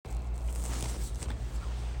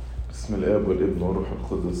بسم الآب والابن والروح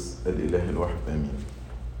القدس الإله الواحد آمين.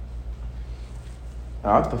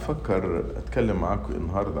 قعدت أفكر أتكلم معاكم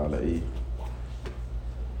النهاردة على إيه،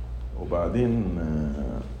 وبعدين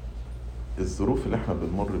الظروف اللي احنا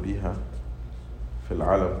بنمر بيها في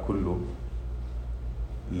العالم كله،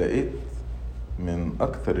 لقيت من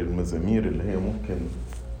أكتر المزامير اللي هي ممكن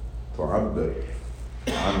تعبر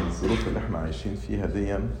عن الظروف اللي احنا عايشين فيها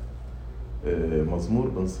دي مزمور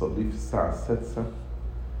بنصليه في الساعة 6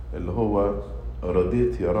 اللي هو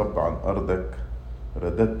رضيت يا رب عن أرضك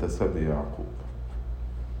رددت سبي يعقوب.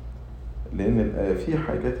 لأن في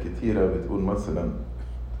حاجات كتيرة بتقول مثلا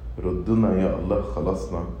ردنا يا الله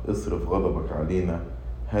خلصنا، اصرف غضبك علينا،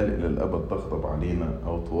 هل إلى الأبد تغضب علينا،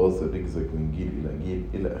 أو تواصل رجزك من جيل إلى جيل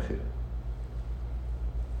إلى آخره.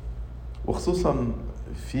 وخصوصا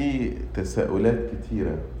في تساؤلات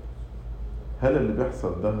كتيرة، هل اللي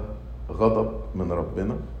بيحصل ده غضب من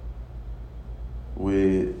ربنا؟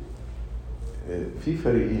 وفي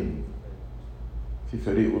فريقين، في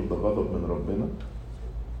فريق يقول ده غضب من ربنا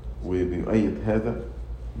وبيؤيد هذا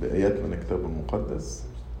بآيات من الكتاب المقدس،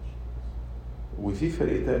 وفي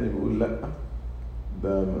فريق تاني بيقول لا،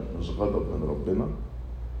 ده مش غضب من ربنا،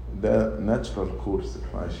 ده ناتشرال كورس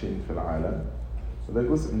احنا عايشين في العالم، وده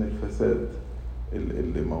جزء من الفساد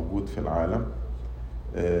اللي موجود في العالم.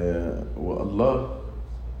 والله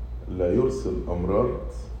لا يرسل أمراض،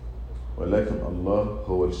 ولكن الله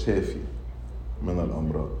هو الشافي من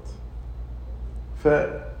الأمراض.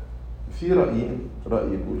 ففي رأيين، رأي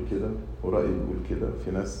يقول كده ورأي يقول كده،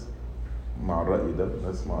 في ناس مع الرأي ده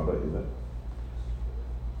وناس مع الرأي ده.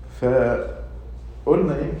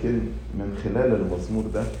 فقلنا يمكن من خلال المزمور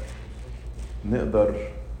ده نقدر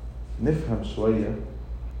نفهم شوية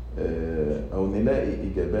أو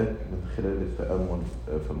نلاقي إجابات من خلال التأمل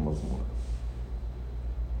في المزمور.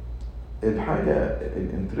 الحاجة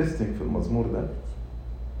الانترستينج في المزمور ده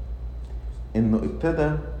إنه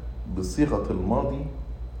ابتدى بصيغة الماضي،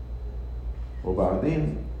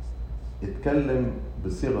 وبعدين اتكلم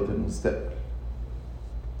بصيغة المستقبل.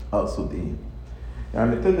 أقصد إيه؟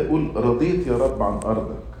 يعني ابتدى يقول رضيت يا رب عن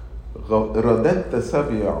أرضك، رددت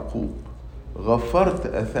سبي يعقوب، غفرت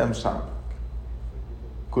آثام شعبك.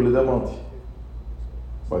 كل ده ماضي.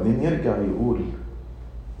 وبعدين يرجع يقول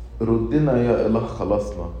ردنا يا إله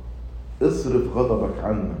خلصنا، اصرف غضبك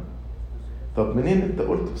عنا. طب منين انت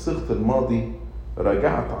قلت بصيغة الماضي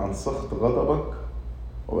رجعت عن سخط غضبك،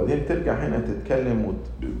 وبعدين ترجع هنا تتكلم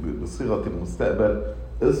بصيغة المستقبل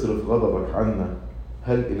اصرف غضبك عنا،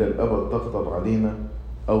 هل إلى الأبد تغضب علينا،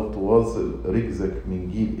 أو تواصل رجزك من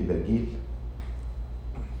جيل إلى جيل؟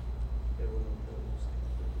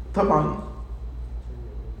 طبعا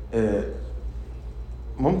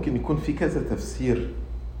ممكن يكون في كذا تفسير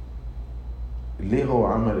ليه هو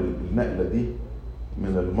عمل النقلة دي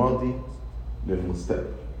من الماضي للمستقبل.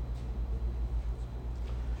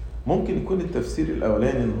 ممكن يكون التفسير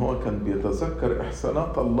الأولاني إن هو كان بيتذكر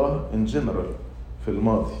إحسانات الله in general في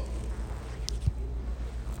الماضي.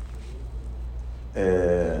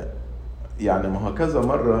 يعني ما هو كذا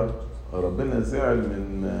مرة ربنا زعل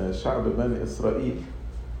من شعب بني إسرائيل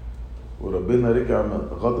وربنا رجع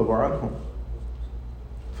غضب عنهم،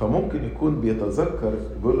 فممكن يكون بيتذكر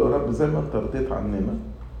يقول له يا رب زي ما انت رضيت عننا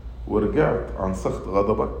ورجعت عن سخط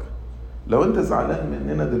غضبك، لو انت زعلان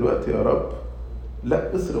مننا دلوقتي يا رب،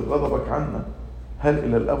 لا اصرف غضبك عنا، هل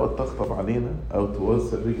إلى الأبد تغضب علينا، أو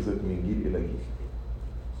توصل رجزك من جيل إلى جيل.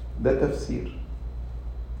 ده تفسير.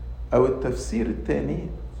 أو التفسير الثاني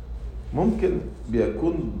ممكن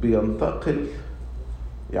بيكون بينتقل،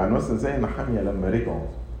 يعني مثلا زي نحميا لما رجعوا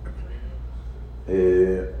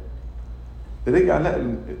رجع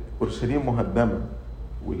لقى أورشليم مهدمة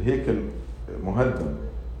والهيكل مهدم،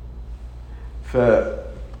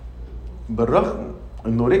 فبالرغم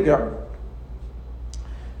انه رجع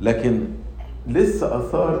لكن لسه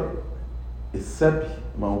آثار السبي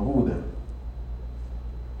موجودة.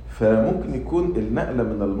 فممكن يكون النقلة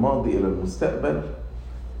من الماضي إلى المستقبل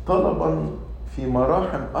طلبا في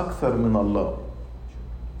مراحم أكثر من الله،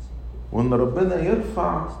 وإن ربنا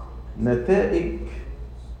يرفع نتائج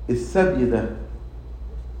السبي ده.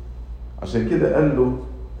 عشان كده قال له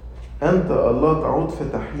أنت الله تعود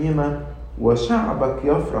فتحيينا وشعبك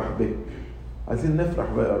يفرح بك. عايزين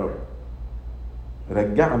نفرح بقى يا رب،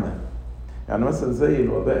 رجعنا. يعني مثلا زي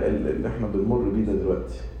الوباء اللي احنا بنمر بيه ده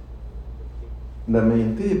دلوقتي، لما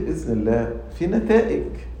ينتهي بإذن الله في نتائج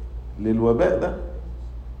للوباء ده،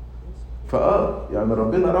 يعني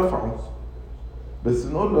ربنا رفعه، بس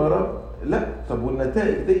نقول له يا رب لا، طب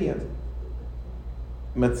والنتائج دي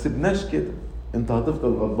ما تسيبناش كده، انت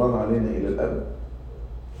هتفضل غضبان علينا إلى الأبد.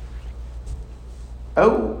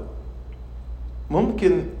 أو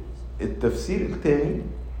ممكن التفسير الثاني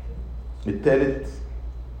الثالث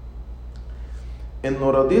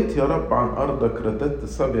انه رضيت يا رب عن ارضك رددت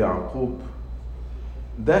سبي يعقوب.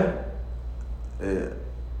 ده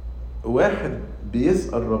واحد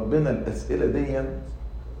بيسأل ربنا الأسئلة دي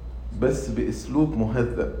بس بأسلوب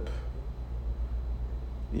مهذب.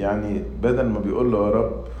 يعني بدل ما بيقول له يا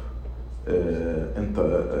رب انت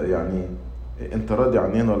يعني انت راضي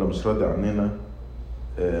عننا ولا مش راضي عننا،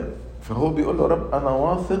 فهو بيقول له يا رب انا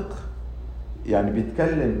واثق. يعني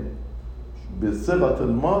بيتكلم بصيغة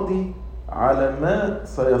الماضي على ما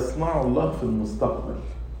سيصنعه الله في المستقبل.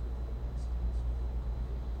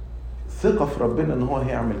 ثقة في ربنا ان هو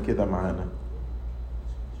هيعمل كده معانا.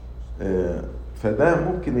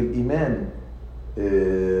 فده ممكن الإيمان،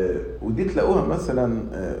 ودي تلاقوها مثلا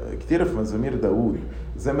كتير في مزامير داوود،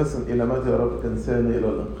 زي مثلا إلى متى يا رب تنساني إلى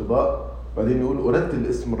الانقضاء، بعدين يقول أرتل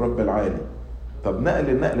اسم الرب العالي. طب نقل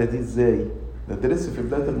النقلة دي إزاي؟ ده لسه في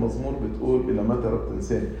بداية المزمور بتقول إلى متى يا رب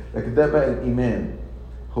تنساني، لكن ده بقى الإيمان.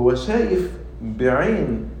 هو شايف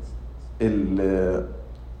بعين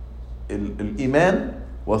الإيمان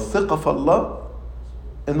والثقة في الله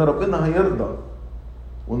إن ربنا هيرضى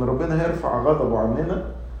وإن ربنا هيرفع غضبه عننا،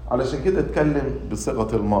 علشان كده اتكلم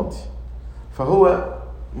بصيغة الماضي. فهو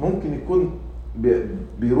ممكن يكون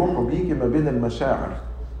بيروح وبيجي ما بين المشاعر،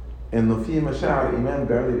 إنه في مشاعر إيمان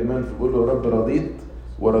بعين الإيمان، فيقول له يا رب رضيت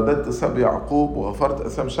ورددت سبي يعقوب وغفرت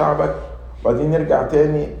أثام شعبك، وبعدين يرجع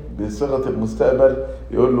تاني بصيغة المستقبل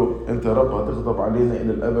يقول له أنت يا رب هتغضب علينا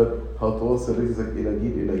إلى الأبد، هتواصل رجزك إلى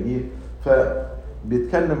جيل إلى جيل.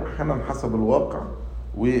 فبيتكلم أحيانا حسب الواقع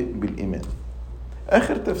وبالإيمان.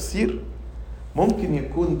 آخر تفسير ممكن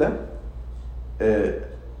يكون ده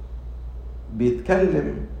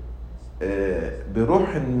بيتكلم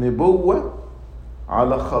بروح النبوة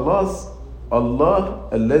على خلاص الله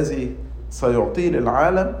الذي سيعطيه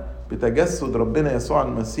للعالم بتجسد ربنا يسوع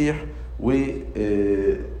المسيح،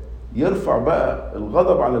 ويرفع بقى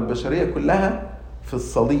الغضب على البشرية كلها في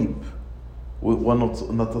الصليب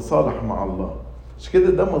ونتصالح مع الله. عشان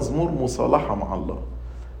كده ده مزمور مصالحة مع الله.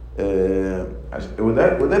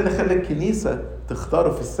 وده اللي خلى الكنيسة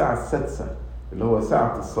تختاره في الساعة السادسة اللي هو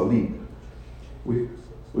ساعة الصليب،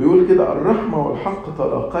 ويقول كده الرحمة والحق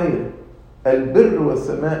تلاقيا، البر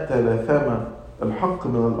والسماء تلاثما، الحق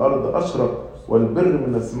من الأرض أشرق والبر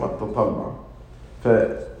من السماء تطلع.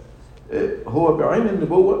 فهو بعين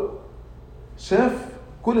النبوة شاف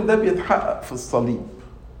كل ده بيتحقق في الصليب،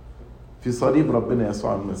 في صليب ربنا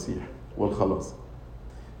يسوع المسيح والخلاص.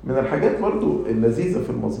 من الحاجات برضو اللذيذة في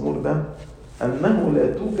المزمور ده أنه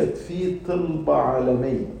لا توجد فيه طلبة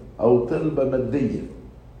عالمية أو طلبة مادية.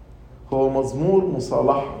 هو مزمور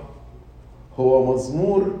مصالحة، هو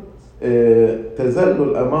مزمور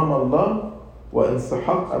تذلل أمام الله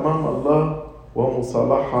وانسحاق أمام الله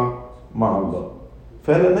ومصالحة مع الله.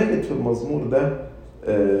 فلا نجد في المزمور ده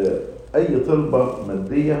أي طلبة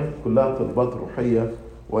مادية، كلها طلبات روحية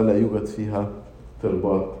ولا يوجد فيها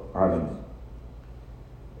طلبات عالمية.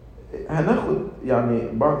 هناخد يعني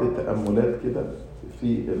بعض التأملات كده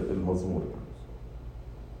في المزمور ده.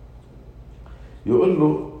 يقول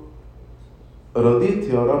له رضيت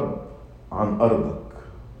يا رب عن أرضك،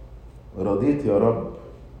 رضيت يا رب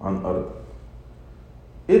عن أرضك.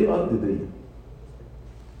 إيه الأرض دي؟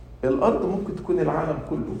 الأرض ممكن تكون العالم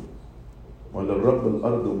كله، ولا الرب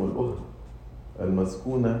الأرض وملؤها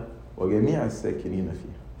المسكونة وجميع الساكنين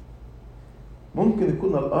فيها. ممكن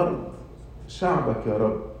يكون الأرض شعبك يا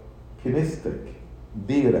رب، كنيستك،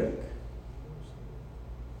 ديرك.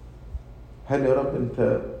 هل يا رب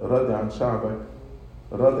أنت راضي عن شعبك؟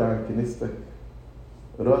 راضي عن كنيستك؟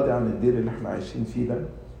 راضي عن الدير اللي احنا عايشين فيه ده؟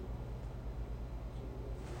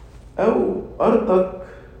 أو أرضك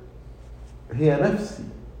هي نفسي،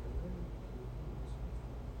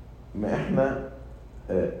 ما احنا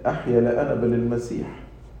أحيا لا أنا بل المسيح،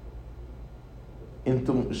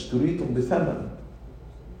 انتم اشتريتم بثمن،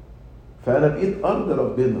 فأنا بقيت أرض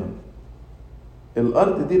ربنا.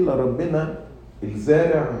 الأرض دي اللي ربنا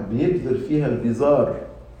الزارع بيبذر فيها البذار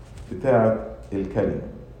بتاعة الكلمة.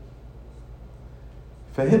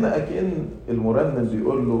 فهنا أكأن المرنم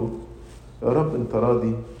بيقول له يا رب أنت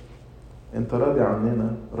راضي، أنت راضي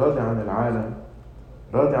عننا، راضي عن العالم،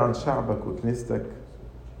 راضي عن شعبك وكنيستك،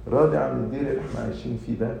 راضي عن الدير اللي احنا عايشين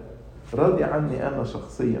فيه ده، راضي عني أنا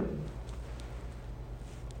شخصيا.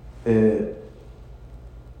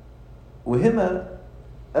 وهنا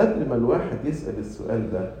قبل ما الواحد يسأل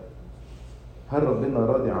السؤال ده هل ربنا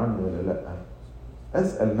راضي عني ولا لأ،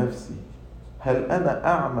 أسأل نفسي هل أنا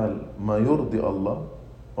أعمل ما يرضي الله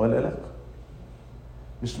ولا لأ؟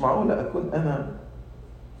 مش معقولة أكون أنا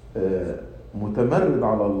متمرد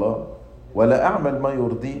على الله ولا أعمل ما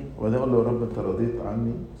يرضيه ولا أقول له يا رب أنت رضيت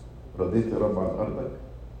عني، رضيت يا رب عن أرضك.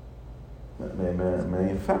 ما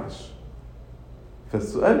ينفعش.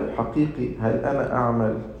 فالسؤال الحقيقي، هل أنا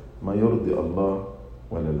أعمل ما يرضي الله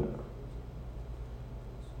ولا لا؟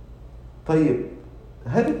 طيب،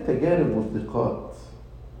 هل التجارب والضيقات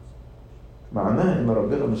معناها إن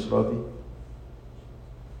ربنا مش راضي؟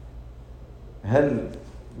 هل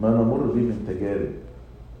ما نمر به من تجارب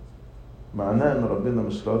معناها إن ربنا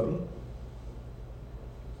مش راضي؟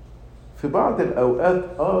 في بعض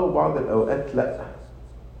الأوقات وبعض الأوقات لأ.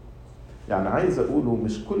 يعني عايز أقوله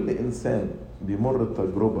مش كل إنسان بيمر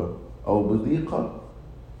بتجربة أو بضيقة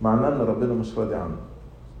معناه إن ربنا مش راضي عنه.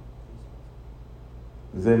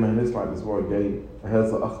 زي ما هنسمع الأسبوع الجاي،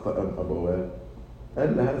 هذا أخطأ أم أبواه؟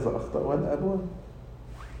 قال هذا أخطأ ولا أبواه.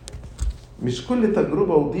 مش كل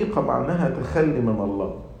تجربة وضيقة معناها تخلي من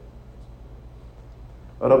الله.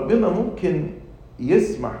 ربنا ممكن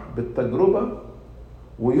يسمح بالتجربة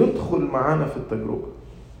ويدخل معانا في التجربة.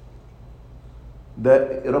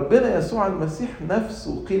 ده ربنا يسوع المسيح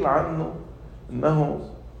نفسه قيل عنه انه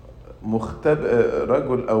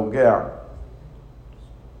رجل اوجاع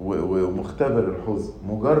ومختبر الحزن،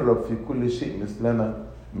 مجرب في كل شيء مثلنا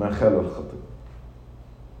ما خلا الخطية.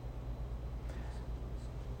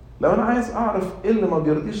 لو انا عايز اعرف ايه اللي ما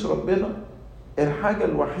بيرضيش ربنا، الحاجة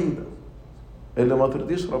الوحيدة اللي ما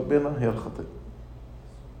ترضيش ربنا هي الخطية.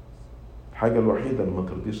 الحاجة الوحيدة اللي ما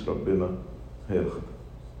ترضيش ربنا هي الخطية.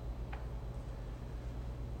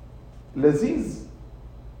 لذيذ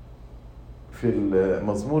في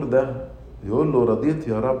المزمور ده يقول له رضيت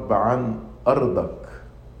يا رب عن أرضك.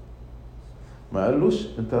 ما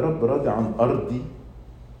قالوش انت يا رب راضي عن أرضي،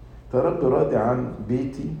 انت يا رب راضي عن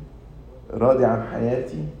بيتي، راضي عن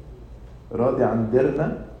حياتي، راضي عن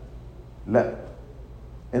ديرنا. لا،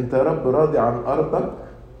 انت يا رب راضي عن أرضك،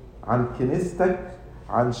 عن كنيستك،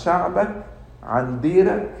 عن شعبك، عن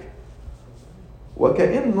ديرك.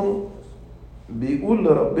 وكأنه بيقول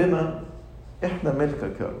لربنا احنا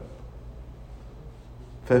ملكك يا رب.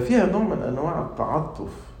 ففيها نوع من انواع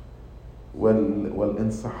التعاطف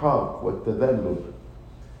والانسحاق والتذلل.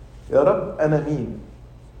 يا رب انا مين؟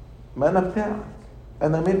 ما انا بتاعك،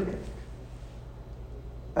 انا ملكك.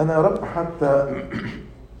 انا يا رب حتى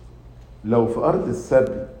لو في ارض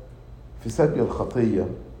السبي، في سبي الخطية،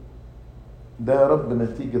 ده يا رب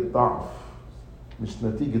نتيجة ضعف، مش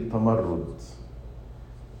نتيجة تمرد،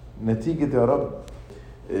 نتيجة يا رب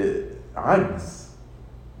عجز،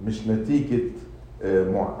 مش نتيجة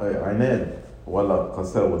عناد ولا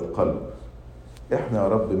قساوة قلب. احنا يا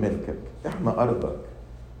رب ملكك، احنا ارضك.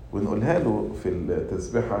 ونقولها له في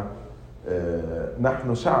التسبيحة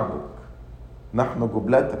نحن شعبك، نحن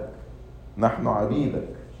جبلتك، نحن عبيدك،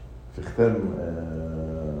 في ختام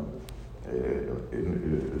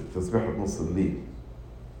تسبيحة نص الليل.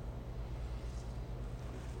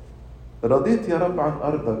 رضيت يا رب عن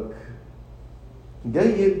أرضك.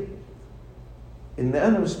 جيد إن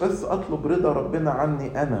أنا مش بس أطلب رضا ربنا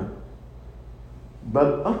عني أنا،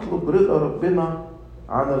 بل أطلب رضا ربنا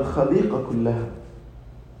عن الخليقة كلها.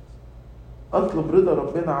 أطلب رضا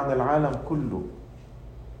ربنا عن العالم كله.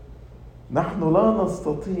 نحن لا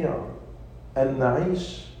نستطيع أن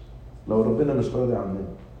نعيش لو ربنا مش راضي عننا.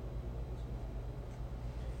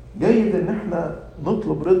 جيد إن احنا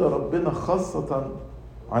نطلب رضا ربنا خاصة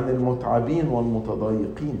عن المتعبين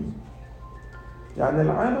والمتضايقين. يعني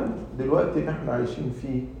العالم دلوقتي اللي احنا عايشين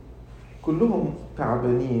فيه كلهم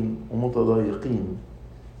تعبانين ومتضايقين.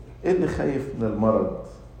 اللي خايف من المرض،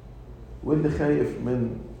 واللي خايف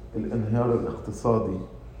من الانهيار الاقتصادي،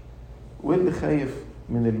 واللي خايف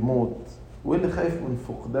من الموت، واللي خايف من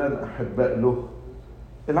فقدان أحباء له.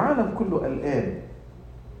 العالم كله قلقان.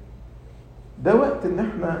 ده وقت ان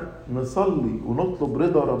احنا نصلي ونطلب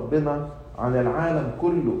رضا ربنا عن العالم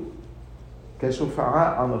كله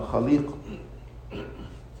كشفعاء عن الخليقة.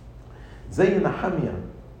 زي نحميا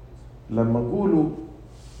لما جولوا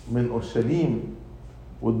من أورشليم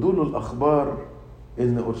وادوله الأخبار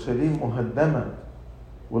إن أورشليم مهدمة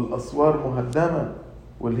والأسوار مهدمة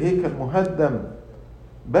والهيكل مهدم،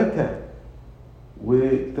 بكى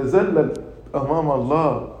وتذلل أمام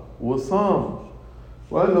الله وصام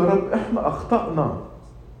وقال له يا رب احنا أخطأنا،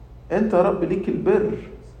 انت يا رب ليك البر،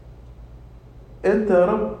 انت يا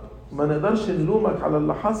رب ما نقدرش نلومك على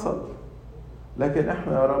اللي حصل، لكن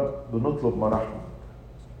احنا يا رب بنطلب مراحمك،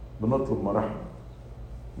 بنطلب مراحمك،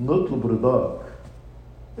 نطلب رضاك.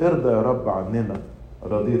 ارضى يا رب عننا،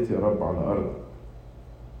 رضيت يا رب على أرضك.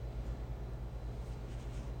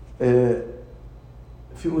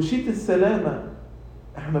 في أشية السلامة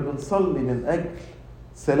احنا بنصلي من أجل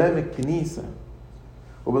سلام الكنيسة،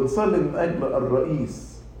 وبنصلي من أجل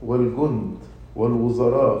الرئيس والجند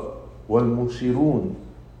والوزراء والمشيرين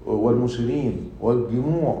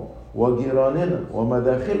والجموع وجيراننا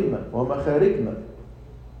ومداخلنا ومخارجنا.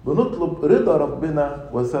 بنطلب رضا ربنا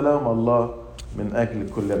وسلام الله من أجل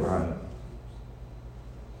كل العالم.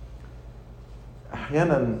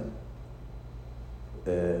 أحيانا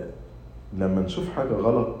لما نشوف حاجة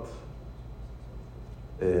غلط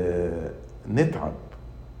نتعب.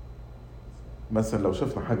 مثلا لو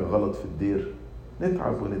شفنا حاجة غلط في الدير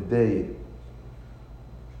نتعب ونتضايق.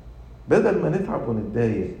 بدل ما نتعب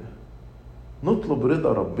ونتضايق نطلب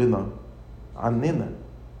رضا ربنا عننا.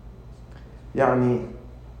 يعني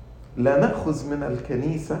لا نأخذ من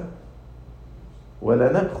الكنيسة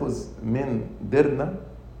ولا نأخذ من ديرنا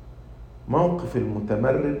موقف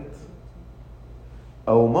المتمرد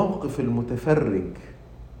أو موقف المتفرج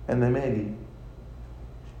أنا مالي،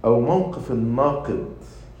 أو موقف الناقد،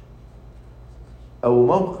 أو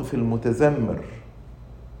موقف المتذمر،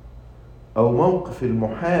 أو موقف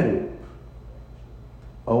المحارب،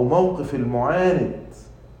 أو موقف المعاند،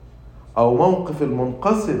 أو موقف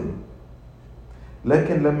المنقسم.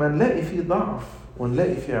 لكن لما نلاقي فيه ضعف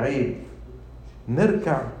ونلاقي فيه عيب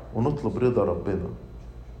نركع ونطلب رضا ربنا.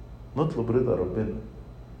 نطلب رضا ربنا،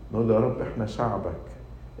 نقول يا رب احنا شعبك،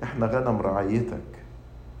 احنا غنم رعيتك.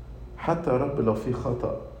 حتى يا رب لو في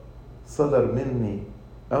خطأ صدر مني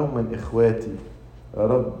او من اخواتي، يا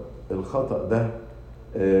رب الخطأ ده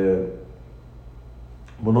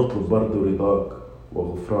بنطلب برضو رضاك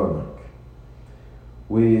وغفرانك.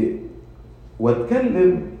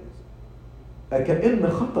 واتكلم كأن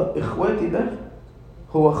خطأ اخواتي ده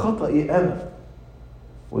هو خطأي انا.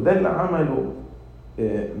 وده اللي عمله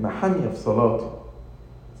نحمية في صلاته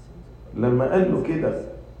لما قال له كده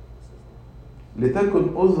لتكن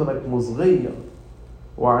أذنك مصغية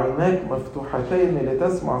وعيناك مفتوحتين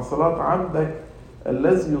لتسمع صلاة عبدك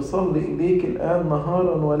الذي يصلي إليك الآن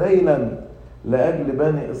نهارا وليلا لأجل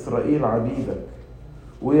بني إسرائيل عبيدك،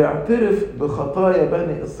 ويعترف بخطايا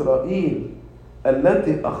بني إسرائيل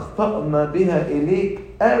التي أخطأنا بها إليك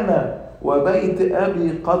أنا وبيت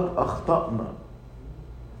أبي قد أخطأنا.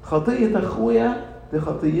 خطية أخويا دي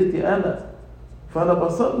خطيتي أنا، فأنا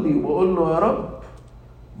بصلي وبقول له يا رب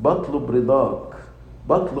بطلب رضاك،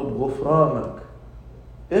 بطلب غفرانك،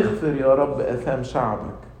 اغفر يا رب آثام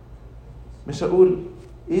شعبك. مش أقول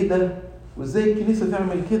إيه ده وإزاي الكنيسة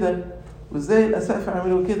تعمل كده، وإزاي الأسقفة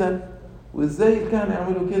يعملوا كده، وإزاي الكهنة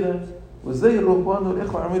يعملوا كده، وإزاي الرهبان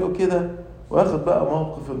والإخوة يعملوا كده، وأخذ بقى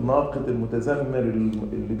موقف الناقد المتذمر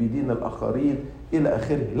اللي بيدين الآخرين إلى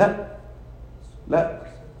آخره. لا،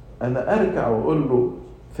 أنا أركع وأقول له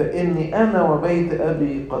فإني أنا وبيت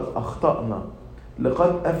أبي قد أخطأنا،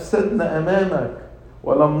 لقد أفسدنا أمامك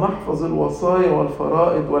ولم نحفظ الوصايا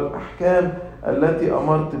والفرائض والأحكام التي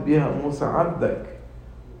أمرت بها موسى عبدك.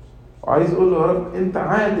 وعايز أقول له يا رب أنت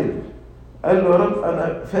عادل. قال له يا رب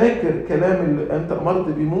أنا فاكر كلام اللي أنت أمرت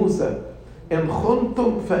بموسى إن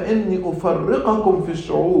خنتم فإني أفرقكم في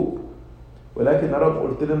الشعوب، ولكن يا رب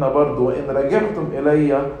قلت لنا برضو وإن رجعتم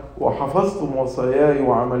إلي وحفظتم وصاياي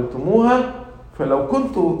وعملتموها فلو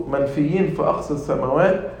كنتم منفيين في أقصى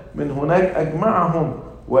السماوات من هناك أجمعهم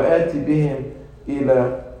وآتي بهم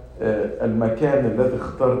إلى المكان الذي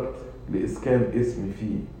اخترت لإسكان اسمي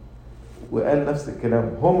فيه. وقال نفس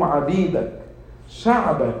الكلام هم عبيدك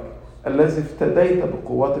شعبك الذي افتديت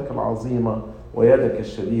بقوتك العظيمة ويدك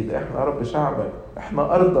الشديدة. احنا يا رب شعبك،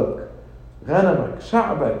 احنا أرضك، غنمك،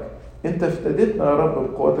 شعبك، انت افتديتنا يا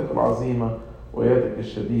رب بقوتك العظيمة ويدك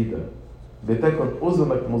الشديدة. لتكن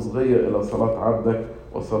أذنك مصغية إلى صلاة عبدك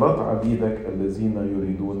وصلاة عبيدك الذين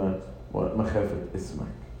يريدون مخافة اسمك.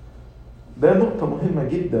 ده نقطة مهمة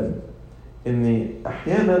جدا، ان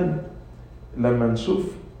احيانا لما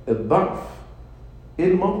نشوف الضعف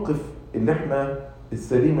ايه الموقف اللي احنا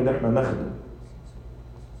السليم اللي احنا ناخده.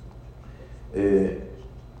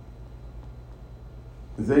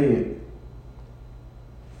 زي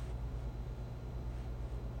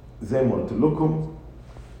ما قلت لكم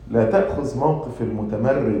لا تأخذ موقف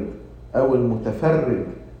المتمرد أو المتفرج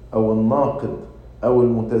أو الناقد أو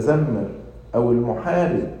المتذمر أو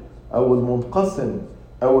المحارب أو المنقسم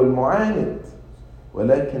أو المعاند،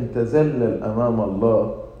 ولكن تذلل أمام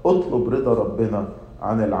الله. اطلب رضا ربنا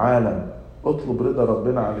عن العالم، اطلب رضا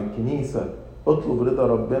ربنا عن الكنيسة، اطلب رضا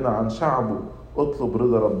ربنا عن شعبه، اطلب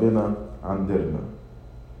رضا ربنا عن ديرنا.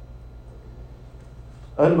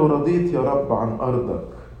 قال له رضيت يا رب عن أرضك،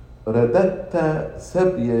 رددت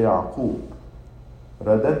سبي يعقوب.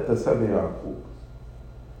 رددت سبي يعقوب.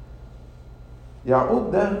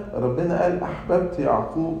 يعقوب ده ربنا قال أحببت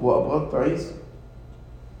يعقوب وأبغضت عيسى.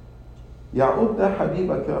 يعقوب ده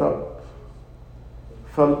حبيبك يا رب،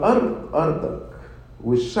 فالأرض أرضك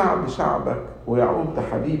والشعب شعبك ويعقوب ده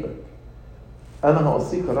حبيبك. أنا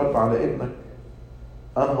هوصيك يا رب على ابنك،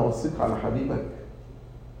 أنا هوصيك على حبيبك.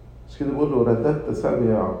 كده بيقول له رددت سبي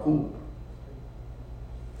يعقوب.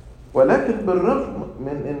 ولكن بالرغم من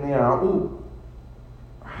ان يعقوب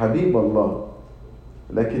حبيب الله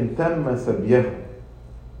لكن تم سبيه.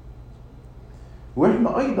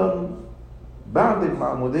 واحنا ايضا بعد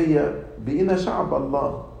المعمودية بقينا شعب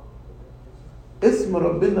الله، اسم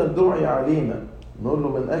ربنا دعي علينا، نقول له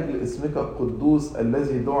من اجل اسمك القدوس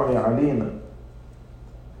الذي دعي علينا.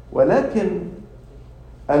 ولكن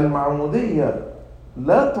المعمودية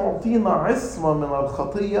لا تعطينا عصمة من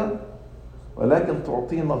الخطية، ولكن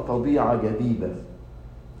تعطينا طبيعة جديدة.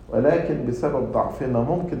 ولكن بسبب ضعفنا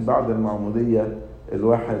ممكن بعد المعمودية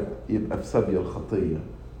الواحد يبقى في سبي الخطية،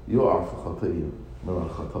 يقع في خطية من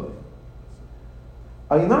الخطايا.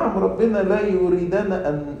 أي نعم، ربنا لا يريدنا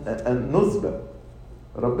أن نسبى.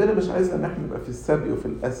 ربنا مش عايزنا ان احنا نبقى في السبي وفي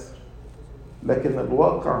الأسر، لكن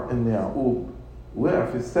الواقع ان يعقوب وقع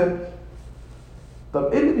في السبي. طب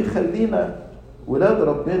ايه اللي بيخلينا ولاد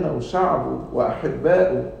ربنا وشعبه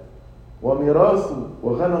وأحبائه وميراثه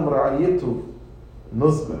وغنم رعيته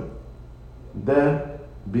نسبة؟ ده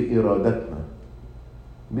بإرادتنا.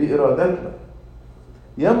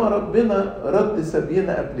 ياما ربنا رد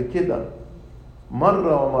سبينا قبل كده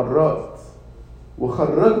مرة ومرات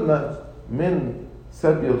وخرجنا من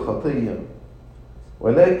سبي الخطية،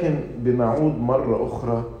 ولكن بنعود مرة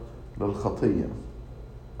أخرى للخطية.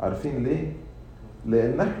 عارفين ليه؟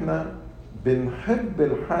 لأن احنا بنحب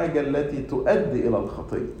الحاجة التي تؤدي إلى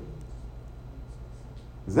الخطية.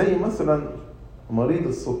 زي مثلا مريض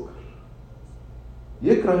السكر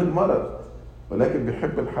يكره المرض ولكن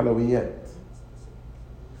بيحب الحلويات،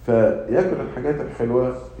 فياكل الحاجات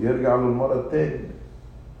الحلوة يرجع له المرض تاني،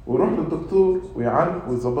 ويروح للدكتور ويعالج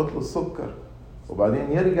ويظبط له السكر،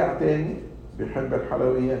 وبعدين يرجع تاني بيحب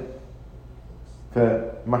الحلويات.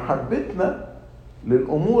 فمحبتنا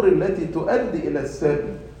للأمور التي تؤدي إلى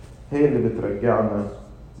السبي هي اللي بترجعنا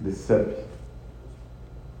للسبي.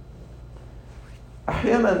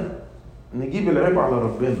 أحيانا نجيب العيب على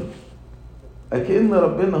ربنا، أكأن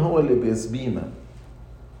ربنا هو اللي بيسبينا،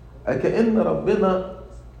 أكأن ربنا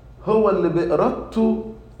هو اللي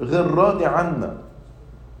بإرادته غير راضي عنا،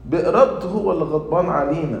 بإرادته هو اللي غضبان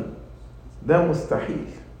علينا. ده مستحيل.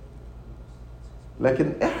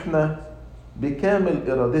 لكن احنا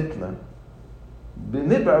بكامل إرادتنا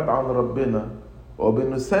بنبعد عن ربنا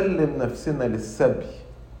وبنسلم نفسنا للسبي.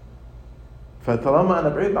 فطالما أنا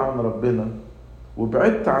بعيد عن ربنا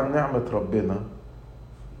وبعدت عن نعمة ربنا،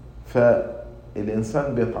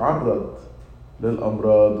 فالإنسان بيتعرض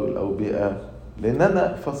للأمراض والأوبئة، لأن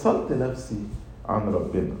أنا فصلت نفسي عن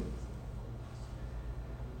ربنا.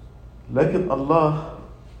 لكن الله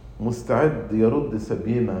مستعد يرد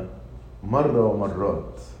سبينا مرة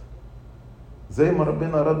ومرات، زي ما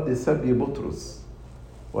ربنا رد سبي بطرس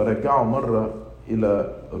ورجعه مرة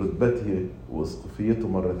إلى رتبته واسقفيته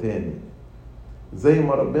مرة تاني، زي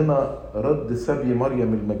ما ربنا رد سبي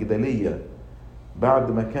مريم المجدلية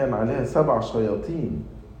بعد ما كان عليها 7 شياطين،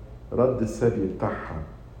 رد السبي بتاعها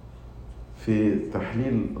في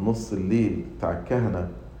تحليل نص الليل بتاع الكهنة.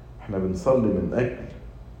 احنا بنصلي من أجل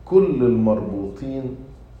كل المربوطين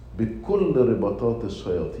بكل رباطات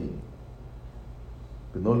الشياطين،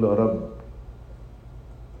 بنقول له يا رب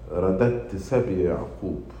رددت سبي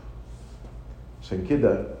يعقوب. عشان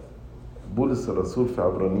كده بولس الرسول في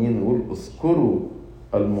عبرانيين يقول اذكروا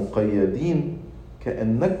المقيدين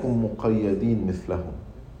كأنكم مقيدين مثلهم.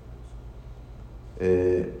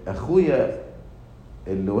 أخويا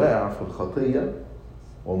اللي واقع في الخطية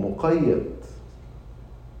ومقيد،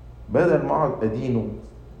 بدل ما اقعد أدينه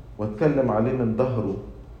واتكلم عليه من ظهره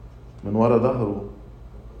من ورا ظهره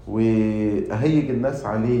وأهيج الناس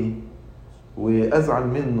عليه وأزعل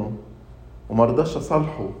منه ومرضاش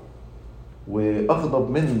أصالحه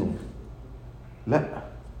وأغضب منه، لا،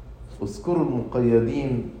 اذكروا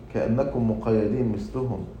المقيدين كأنكم مقيدين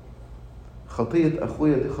مثلهم. خطية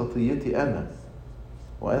أخويا دي خطيتي أنا،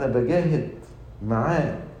 وأنا بجاهد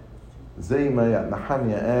معاه زي ما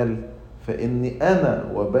نحميا قال فإني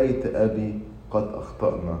أنا وبيت أبي قد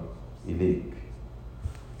أخطأنا إليك.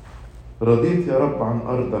 رضيت يا رب عن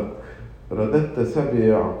أرضك، رددت سبي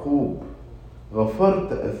يعقوب،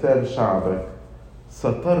 غفرت أثام شعبك،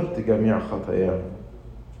 سترت جميع خطاياهم.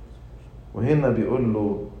 وهنا بيقول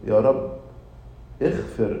له يا رب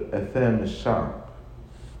اغفر أثام الشعب.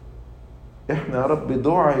 احنا يا رب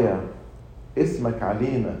دعي اسمك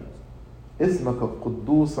علينا، اسمك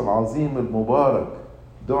القدوس العظيم المبارك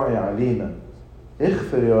دعي علينا.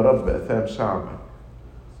 اغفر يا رب أثام شعبك،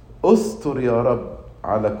 استر يا رب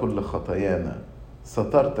على كل خطايانا،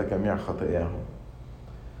 سترت جميع خطاياهم.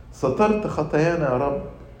 سترت خطايانا يا رب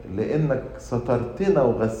لأنك سترتنا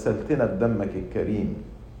وغسلتنا بدمك الكريم.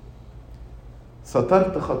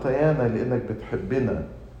 سترت خطايانا لأنك بتحبنا،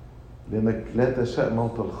 لأنك لا تشاء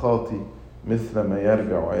موت الخاطي مثل ما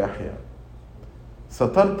يرجع ويحيا.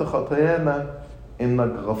 سترت خطايانا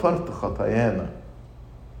إنك غفرت خطايانا.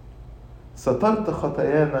 سترت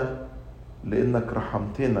خطايانا لأنك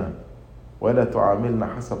رحمتنا ولا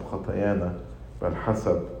تعاملنا حسب خطايانا بل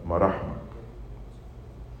حسب مراحمك.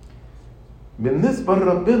 بالنسبة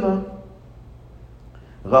لربنا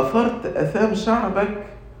غفرت أثام شعبك.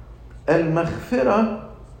 المغفرة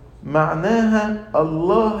معناها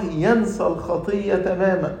الله ينسى الخطية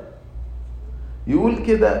تماما. يقول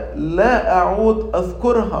كده لا أعود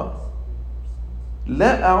أذكرها،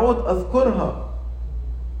 لا أعود أذكرها.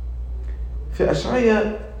 في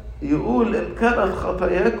أشعياء يقول إن كانت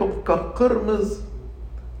خطاياكم كالقرمز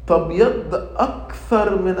تبيض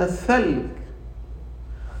أكثر من الثلج.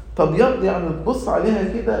 تبيض يعني تبص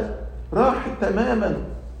عليها كده راحت تماما،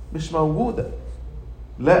 مش موجودة.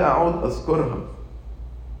 لا أعود أذكرها.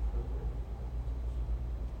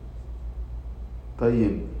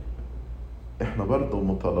 طيب احنا برضو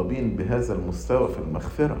مطالبين بهذا المستوى في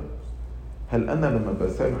المغفرة. هل أنا لما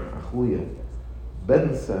بسامح أخويا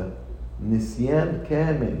بنسى نسيان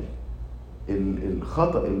كامل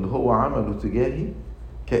الخطأ اللي هو عمله تجاهي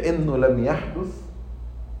كأنه لم يحدث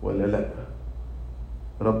ولا لا؟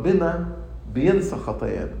 ربنا بينسى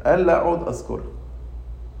خطايانا، قال لا أعود أذكرها،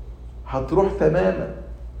 هتروح تماما.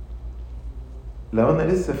 لو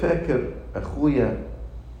أنا لسه فاكر أخويا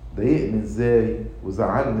ضايقني إزاي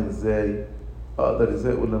وزعلني إزاي، أقدر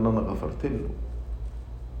إزاي أقول إن أنا غفرت له؟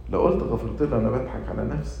 لو قلت غفرت له أنا بضحك على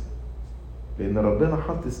نفسي، لأن ربنا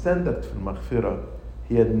حط ستاندرد في المغفرة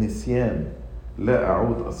هي النسيان، لا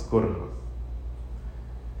أعود أذكرها.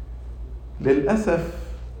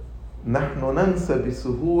 للأسف نحن ننسى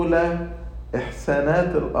بسهولة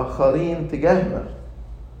إحسانات الآخرين تجاهنا،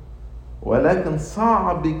 ولكن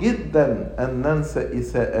صعب جدا أن ننسى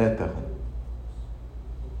إساءاتهم.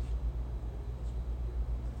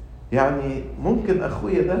 يعني ممكن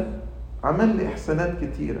أخويا ده عمل لي إحسانات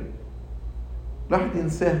كتيرة الواحد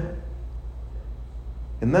ينساها،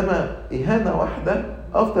 إنما إهانة واحدة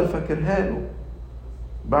أفضل فاكرها له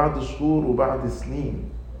بعد شهور وبعد سنين.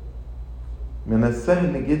 من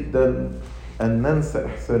السهل جدا أن ننسى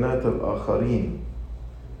إحسانات الآخرين،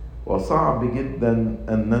 وصعب جدا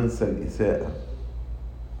أن ننسى الإساءة.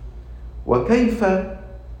 وكيف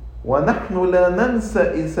ونحن لا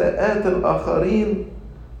ننسى إساءات الآخرين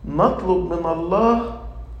نطلب من الله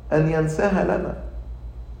أن ينساها لنا؟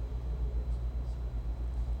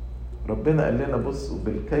 ربنا قال لنا بصوا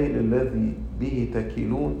بالكيل الذي به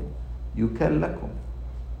تكيلون يكل لكم.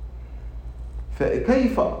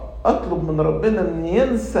 فكيف أطلب من ربنا أن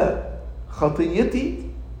ينسى خطيتي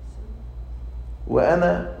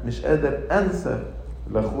وأنا مش قادر أنسى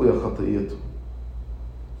لأخويا خطيته؟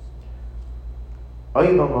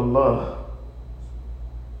 أيضا الله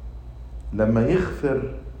لما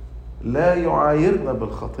يغفر لا يعايرنا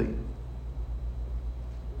بالخطية،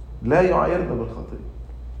 لا يعايرنا بالخطية.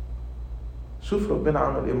 شوف ربنا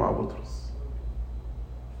عمل ايه مع بطرس.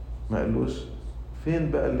 ما قالوش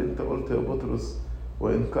فين بقى اللي انت قلت يا بطرس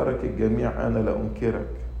وإنكرك الجميع أنا لا أنكرك؟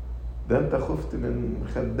 ده انت خفت من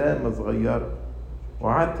خدامة صغيرة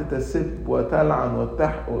وقعدت تسب وتلعن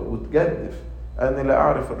وتجدف، أنا لا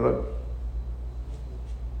أعرف الرجل.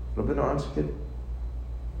 ربنا ما عملش كده،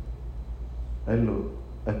 قال له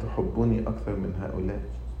أتحبني أكثر من هؤلاء؟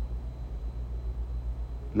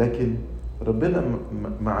 لكن ربنا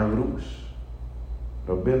ما عايروش،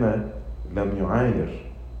 ربنا لم يعاير،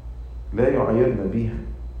 لا يعايرنا بيها.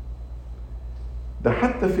 ده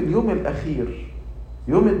حتى في اليوم الأخير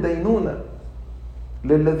يوم الدينونة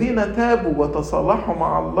للذين تابوا وتصالحوا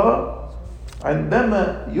مع الله،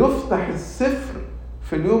 عندما يفتح السفر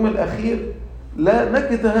في اليوم الأخير لا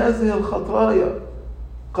نجد هذه الخطايا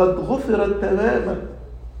قد غفرت تماما،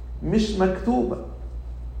 مش مكتوبة،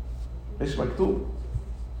 مش مكتوبة.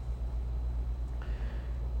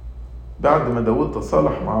 بعد ما داود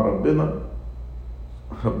تصالح مع ربنا،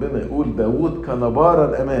 ربنا يقول داود كان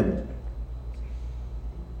بارا أمامي.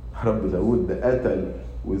 رب داود ده قتل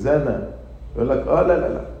وزنى، يقول لك لا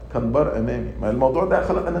لا لا كان بار أمامي. ما الموضوع ده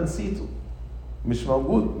خلاص أنا نسيته، مش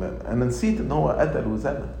موجود. أنا نسيت إن هو قتل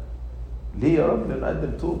وزنى. ليه يا رب؟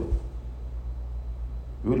 نقدم توبة.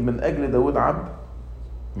 يقول من أجل داود عبد،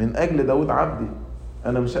 من أجل داود عبدي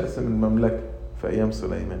أنا مش هقسم المملكة في أيام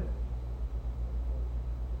سليمان.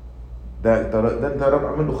 ده أنت يا رب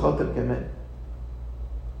عمل له خاطر كمان.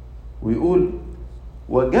 ويقول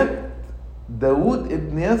وجدت داود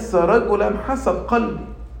ابن يسى رجلا حسب قلبي،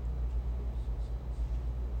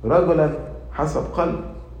 رجلا حسب قلبي.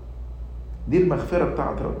 دي المغفرة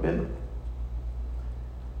بتاعت ربنا.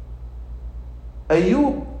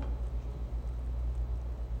 أيوب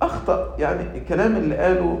أخطأ، يعني الكلام اللي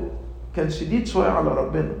قاله كان شديد شوية على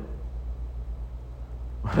ربنا،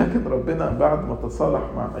 ولكن ربنا بعد ما تصالح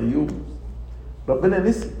مع أيوب ربنا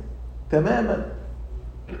نسي تماما.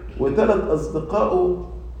 وثلاث أصدقائه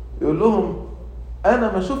يقول لهم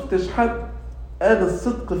أنا ما شفتش حد قال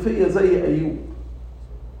الصدق فيا زي أيوب،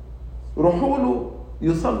 روحوا له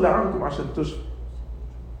يصلي عنكم عشان تشفوا.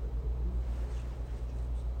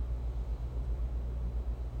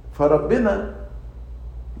 فربنا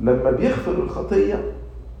لما بيغفر الخطية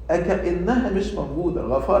كأنها مش موجودة.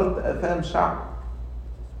 غفرت أثام شعب،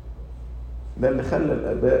 ده اللي خلى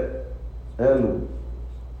الآباء قالوا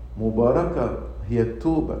مباركة هي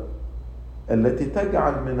التوبة التي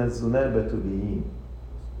تجعل من الزنا بتوليين.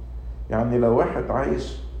 يعني لو واحد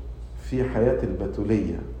عايش في حياة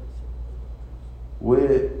البتولية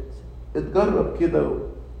واتجرب كده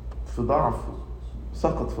في ضعفه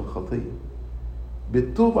سقط في الخطية،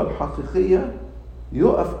 بالتوبة الحقيقية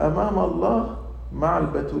يقف أمام الله مع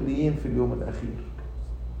البتوليين في اليوم الأخير.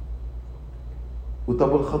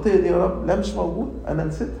 وطب الخطية دي يا رب لا مش موجود، أنا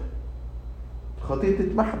نسيتها، الخطية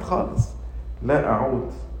تتمحت خالص، لا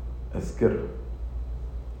أعود أذكرها،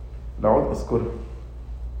 لا أعود أذكرها.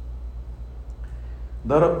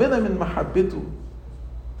 ده ربنا من محبته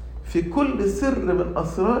في كل سر من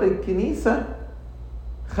أسرار الكنيسة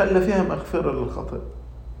خلى فيها مغفرة للخطية.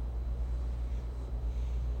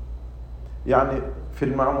 يعني في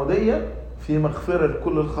المعمودية في مغفرة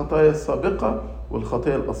لكل الخطايا السابقة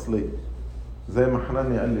والخطية الأصلية، زي ما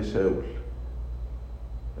حنانيا قال لشاول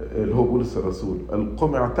اللي هو بولس الرسول،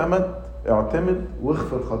 قم اعتمد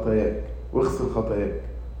واغفر خطاياك واغسل خطاياك.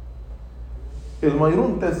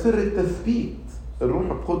 الميرون ده سر التثبيت،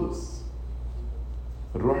 الروح القدس،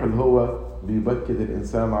 الروح اللي هو بيبكد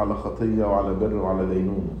الإنسان على خطية وعلى بر وعلى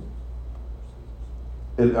دينونة.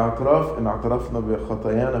 الاعتراف إن اعترفنا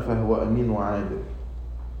بخطايانا فهو أمين وعادل.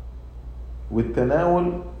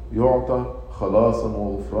 والتناول يعطى خلاصا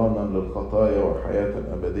وغفرانا للخطايا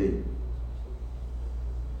وحياة أبدية.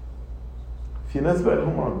 في ناس بقى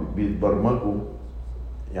هم بيتبرمجوا،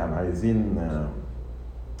 يعني عايزين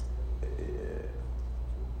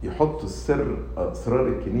يحطوا أسرار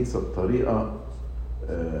الكنيسة بطريقة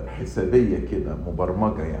حسابية كده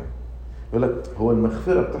مبرمجة. يعني يقول لك هو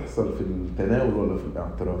المغفرة بتحصل في التناول ولا في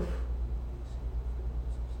الاعتراف؟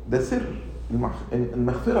 ده سر.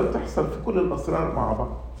 المغفرة بتحصل في كل الأسرار مع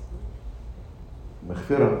بعض.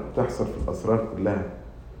 المغفرة بتحصل في الأسرار كلها،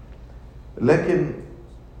 لكن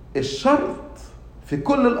الشرط في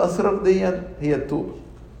كل الأسرار دي هي التوبة.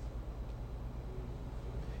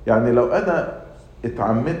 يعني لو أنا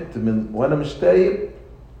اتعمدت وأنا مش تايب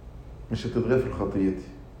مش هتتغفر خطيتي.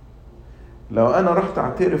 لو أنا رحت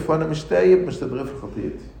أعترف وأنا مش تايب مش هتتغفر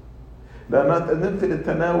خطيتي. لو أنا اتقدمت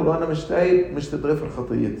للتناول وأنا مش تايب مش هتتغفر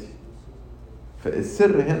خطيتي.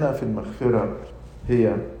 فالسر هنا في المغفرة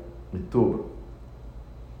هي التوبة.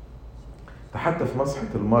 حتى في مسحة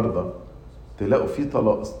المرضى تلاقوا في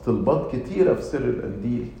طلبات كتيرة في سر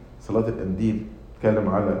القنديل، صلاة القنديل تكلم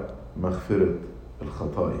على مغفرة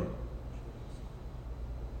الخطايا.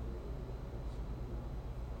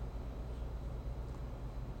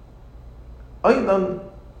 أيضا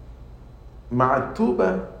مع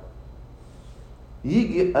التوبة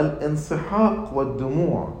يجي الانسحاق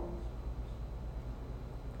والدموع.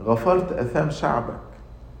 غفرت أثام شعبك،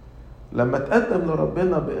 لما تقدم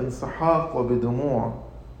لربنا بانسحاق وبدموع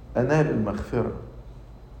أنال المغفرة.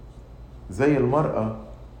 زي المرأة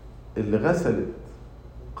اللي غسلت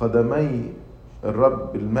قدمي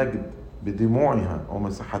الرب المجد بدموعها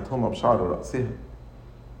ومسحتهما بشعر رأسها.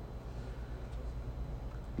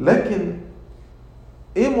 لكن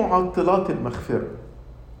ايه معطلات المغفرة؟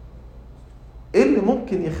 ايه اللي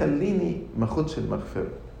ممكن يخليني ما اخدش المغفرة؟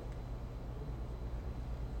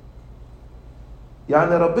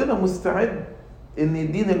 يعني ربنا مستعد ان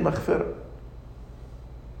يديني المغفرة،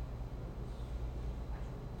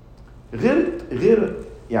 غير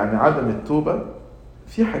يعني عدم التوبة.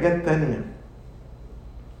 في حاجات تانية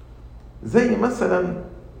زي مثلا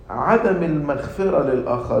عدم المغفرة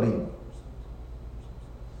للآخرين.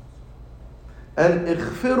 قال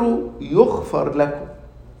اغفروا يغفر لكم،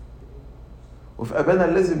 وفي أبانا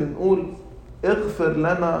الذي بنقول اغفر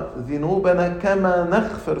لنا ذنوبنا كما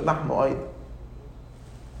نغفر نحن أيضا.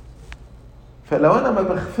 فلو أنا ما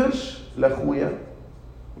بغفرش لأخويا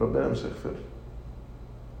ربنا مش هيغفر.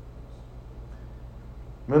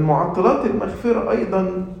 من معطلات المغفرة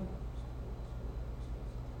أيضا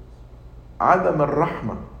عدم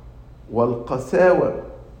الرحمة والقساوة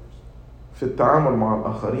في التعامل مع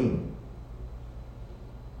الآخرين.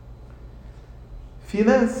 في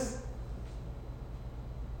ناس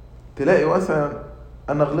تلاقي مثلا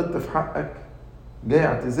انا غلطت في حقك جاي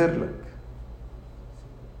اعتذر لك،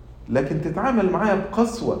 لكن تتعامل معايا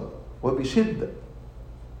بقسوة وبشدة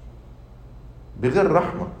بغير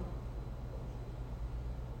رحمة.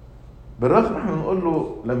 بالرغم احنا نقول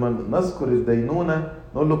له لما نذكر الدينونة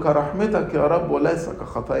نقول له كرحمتك يا رب وليس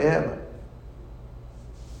كخطايانا.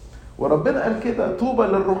 وربنا قال كده طوبى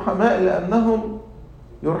للرحماء لأنهم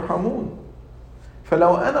يرحمون.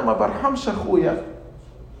 فلو أنا ما برحمش أخويا،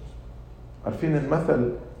 عارفين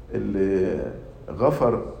المثل اللي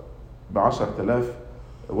غفر ب10,000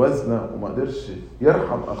 وزنة وما قدرش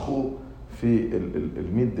يرحم أخوه في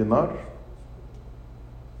 100 دينار،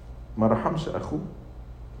 ما رحمش أخوه.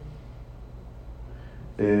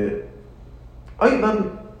 أيضا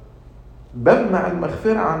بمنع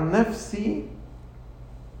المغفرة عن نفسي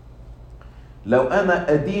لو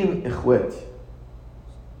أنا أدين إخواتي،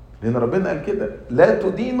 لأن ربنا قال كده لا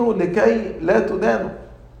تدينوا لكي لا تدانوا،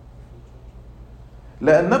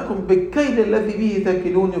 لأنكم بالكيل الذي به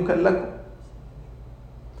تاكلون يكل لكم.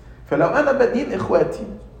 فلو أنا بدين إخواتي،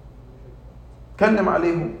 كلم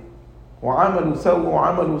عليهم وعملوا سووا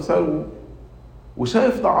وعملوا سووا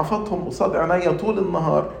وشايف ضعفاتهم قصاد عينيا طول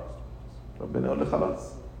النهار، ربنا يقول لي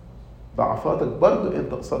خلاص ضعفاتك برضو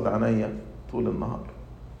انت قصاد عينيا طول النهار.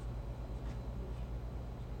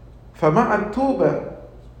 فمع التوبة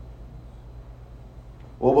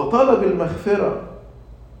وبطلب المغفرة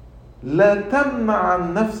لا تمنع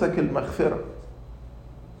عن نفسك المغفرة.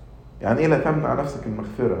 يعني ايه لا تمنع عن نفسك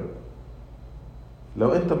المغفرة؟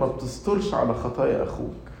 لو انت ما بتسترش على خطايا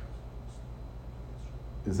اخوك،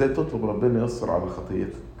 ازاي تطلب ربنا يستر على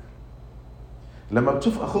خطيتك؟ لما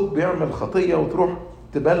بتشوف اخوك بيعمل خطية وتروح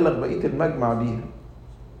تبلغ بقية المجمع بيها،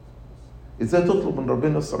 ازاي تطلب من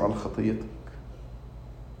ربنا يستر على خطيتك؟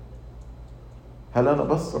 هل انا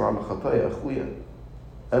بستر على خطايا اخويا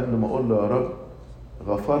قبل ما اقول له يا رب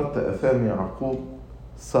غفرت اثام يعقوب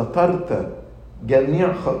سترت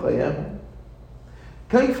جميع خطاياهم؟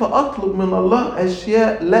 كيف اطلب من الله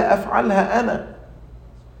اشياء لا افعلها انا،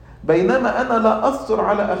 بينما انا لا استر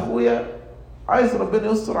على اخويا عايز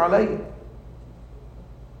ربنا يستر عليا؟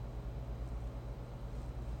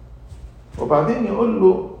 وبعدين يقول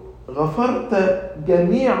له غفرت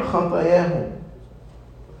جميع خطاياهم،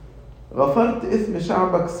 غفرت اسم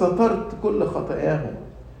شعبك، سترت كل خطاياهم.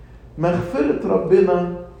 مغفرة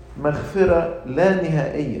ربنا مغفرة لا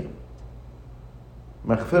نهائية،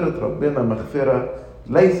 مغفرة ربنا مغفرة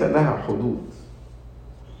ليس لها حدود.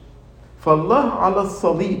 فالله على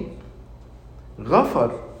الصليب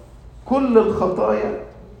غفر كل الخطايا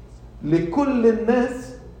لكل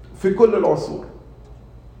الناس في كل العصور.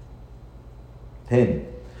 هنا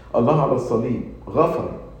الله على الصليب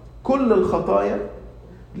غفر كل الخطايا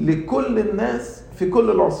لكل الناس في كل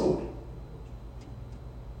العصور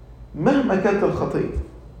مهما كانت الخطية.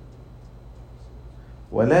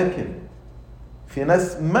 ولكن في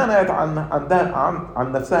ناس منعت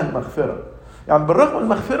عن نفسها المغفرة. يعني بالرغم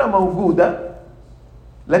المغفرة موجودة،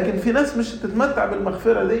 لكن في ناس مش تتمتع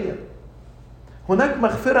بالمغفرة دي. هناك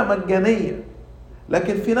مغفرة مجانية،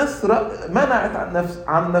 لكن في ناس منعت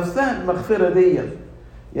عن نفسها المغفرة دي،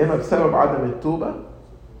 يا اما بسبب عدم التوبة،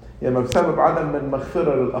 يا اما بسبب عدم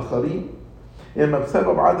المغفرة للآخرين، يا اما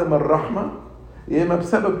بسبب عدم الرحمة، يا اما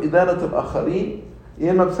بسبب إدانة الآخرين،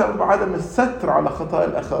 يا اما بسبب عدم الستر على خطايا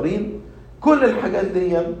الآخرين. كل الحاجات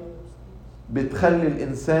دي بتخلي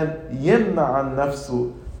الإنسان يمنع عن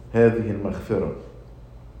نفسه هذه المغفرة.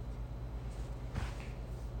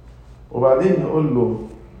 وبعدين يقول له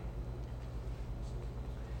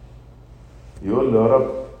يا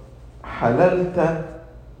رب حللت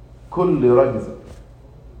كل رجزة،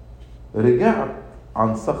 رجعت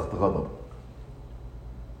عن سخط غضب.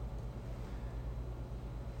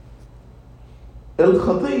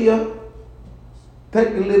 الخطية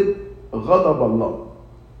تجلب غضب الله.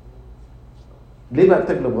 ليه بقى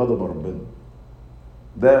بتجلب غضب ربنا؟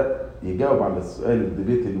 ده يجاوب على السؤال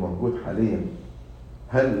الديبيت اللي موجود حاليا،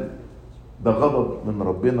 هل ده غضب من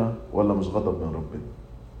ربنا ولا مش غضب من ربنا؟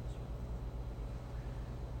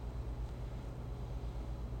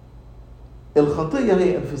 الخطية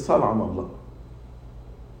هي انفصال عن الله.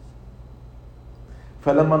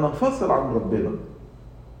 فلما ننفصل عن ربنا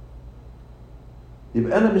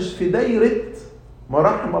يبقى أنا مش في دايرة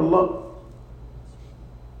مراحم الله.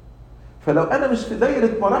 فلو أنا مش في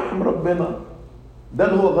دايرة مراحم ربنا، ده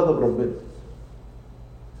اللي هو غضب ربنا.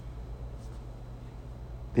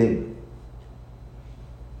 تاني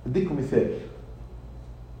اديكم مثال.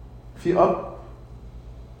 في أب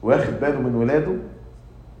واخد باله من ولاده،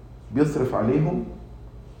 بيصرف عليهم،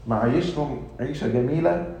 معيشهم عيشة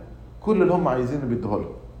جميلة، كل اللي هم عايزينه بيديه لهم.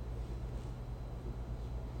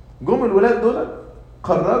 جم الولاد دول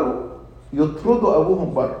قرروا يطردوا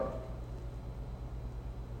ابوهم بره،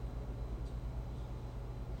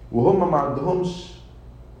 وهم ما عندهمش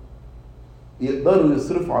يقدروا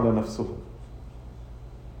يصرفوا على نفسهم.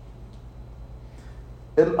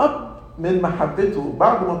 الاب من محبته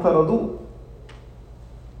بعد ما طردوه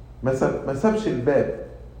ما سابش الباب،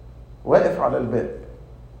 واقف على الباب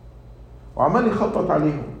وعمال يخبط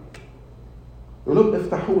عليهم يقول لهم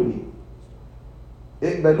افتحوا لي،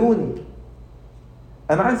 اقبلوني،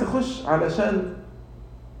 انا عايز اخش علشان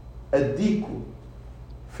اديكوا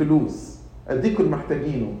فلوس، اديكوا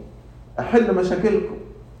المحتاجينه، احل مشاكلكم.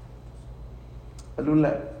 قالوا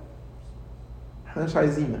لا، احنا مش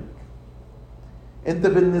عايزينك، انت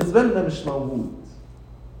بالنسبة لنا مش موجود.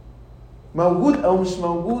 موجود او مش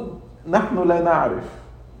موجود نحن لا نعرف،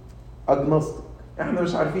 اجنوستيك، احنا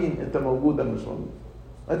مش عارفين انت موجود او مش موجود،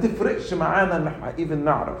 ما تفرقش معانا ان احنا ايفن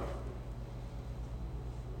نعرف.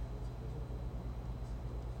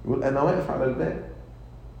 يقول انا واقف على الباب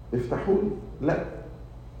افتحوا لي.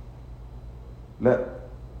 لا،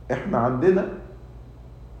 احنا عندنا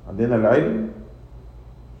العلم،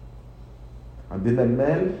 عندنا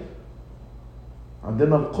المال،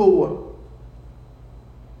 عندنا القوة،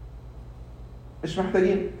 مش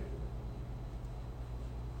محتاجين.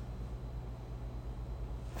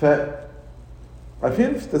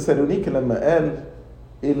 عارفين في تسالونيك لما قال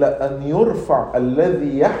إلى أن يرفع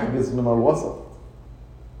الذي يحجز من الوسط.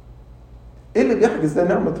 إيه اللي بيحجز؟ ده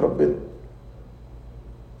نعمة ربنا.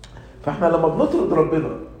 فإحنا لما بنطرد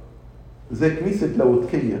ربنا زي كنيسة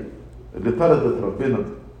لاوديكية اللي طردت ربنا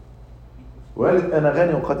وقالت أنا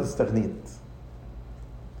غني وقد استغنيت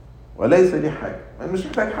وليس لي حاجة، أنا مش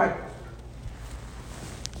محتاج حاجة،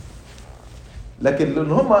 لكن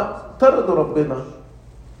لأن هما طردوا ربنا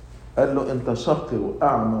قال له أنت شقي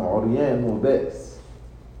وأعمى وعريان وبائس.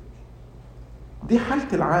 دي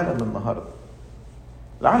حالة العالم النهاردة.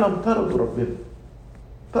 العالم طردوا ربنا،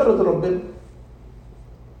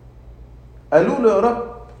 قالوا له يا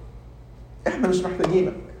رب احنا مش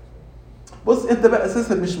محتاجينك، بص انت بقى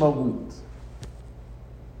اساسا مش موجود،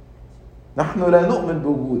 نحن لا نؤمن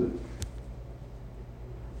بوجودك،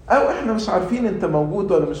 او احنا مش عارفين انت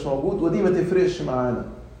موجود ولا مش موجود، ودي ما تفرقش معانا.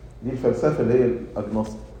 دي الفلسفة اللي هي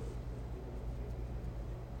الاجنوستيك.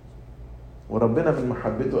 وربنا من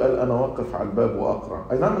محبته قال انا واقف على الباب واقرع.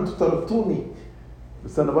 اي نعم انتوا طردتوني،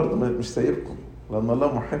 بس انا برضو مش سايبكم لان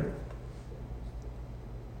الله محب.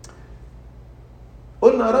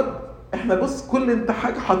 قلنا يا رب احنا بص كل انت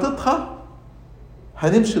حاجة حاططها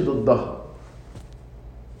هنمشي ضدها.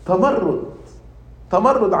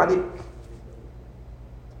 تمرد عليك.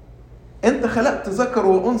 انت خلقت ذكر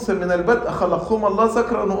وانثى من البدء خلقهما الله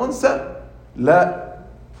ذكرا وانثى. لا،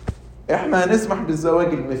 احنا هنسمح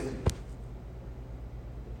بالزواج المثلي.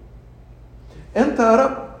 انت يا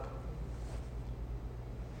رب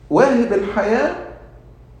واهب الحياة.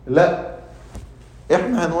 لا،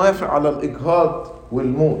 احنا هنوافق على الاجهاض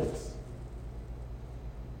والموت.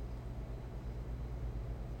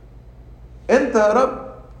 انت يا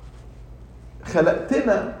رب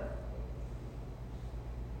خلقتنا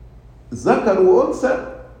ذكر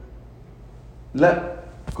وانثى. لا،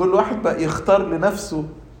 كل واحد بقى يختار لنفسه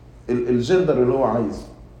الجندر اللي هو عايزه.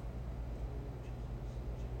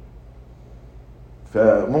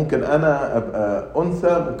 فممكن انا ابقى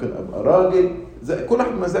انثى، ممكن ابقى راجل، زي كل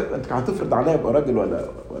واحد مزاج. انت هتفرض عليا ابقى راجل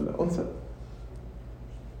ولا انثى؟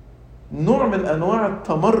 نوع من انواع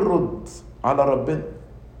التمرد على ربنا.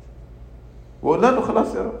 وقلنا له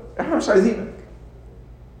خلاص يا رب احنا مش عايزينك،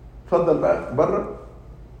 اتفضل بقى بره.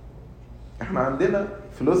 احنا عندنا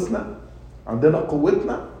فلوسنا، عندنا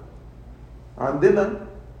قوتنا، عندنا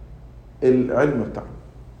العلم بتاعنا.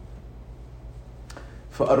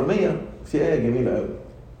 فأرميا في آية جميلة قوي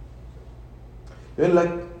يقول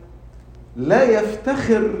لك لا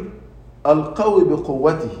يفتخر القوي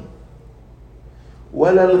بقوته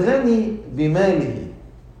ولا الغني بماله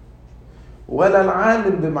ولا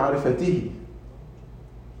العالم بمعرفته،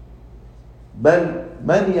 بل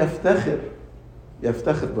من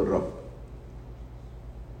يفتخر بالرب.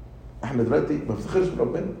 احنا دلوقتي ما بنفتخرش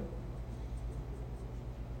بربنا.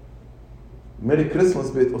 ميري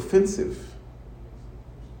كريسماس بقت اوفنسيف.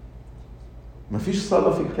 مفيش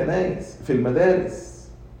صلاة في الكنائس، في المدارس.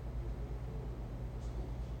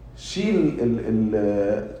 شيل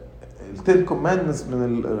التين كوماندمنتس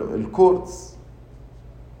من الكورتس.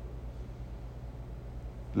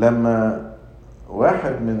 لما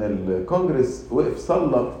واحد من الكونجرس وقف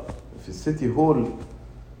صلى في السيتي هول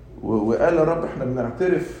وقال يا رب احنا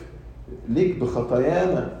بنعترف ليك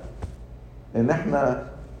بخطايانا ان احنا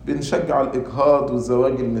بنشجع الاجهاض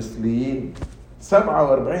والزواج المثليين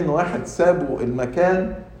 47 واحد سابوا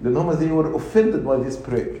المكان لان هم they were offended by this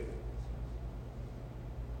prayer.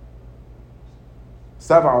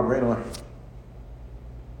 47 واحد.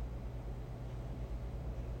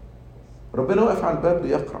 ربنا واقف على الباب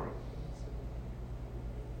بيقرع.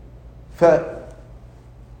 فهل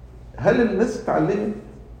الناس اتعلمت؟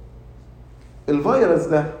 الفيروس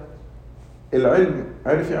ده العلم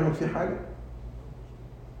عرف يعمل فيه حاجة؟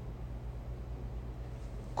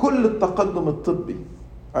 كل التقدم الطبي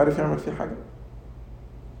عرف يعمل فيه حاجة؟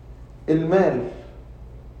 المال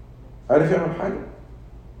عرف يعمل حاجة؟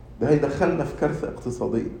 ده هيدخلنا في كارثة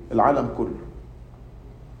اقتصادية العالم كله.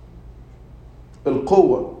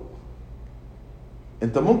 القوة،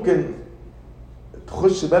 انت ممكن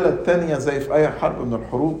تخش بلد تانية زي في اي حرب من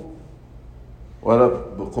الحروب، ولا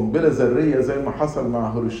بقنبلة ذرية زي ما حصل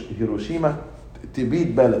مع هيروشيما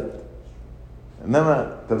تبيد بلد،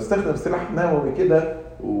 انما انت بتستخدم سلاح نووي كده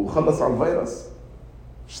وخلص على الفيروس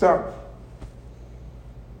مش تعرف.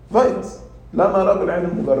 فيروس لا نرى بالعين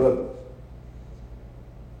المجردة،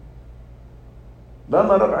 لا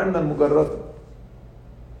نرى بعيننا المجردة.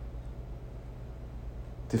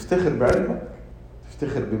 تفتخر بعلمك،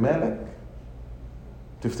 تفتخر بمالك،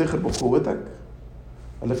 تفتخر بقوتك،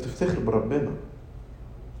 ولا تفتخر بربنا؟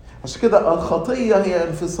 عشان كده الخطية هي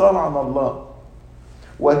انفصال عن الله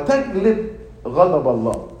وتجلب غضب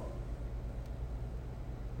الله،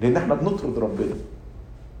 لان احنا بنطرد ربنا.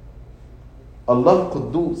 الله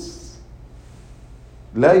قدوس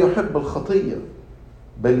لا يحب الخطية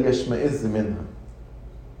بل يشمئز منها.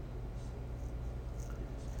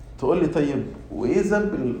 تقول لي طيب وايه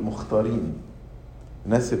ذنب المختارين،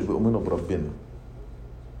 الناس اللي بيؤمنوا بربنا؟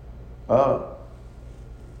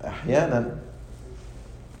 احيانا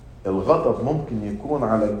الغضب ممكن يكون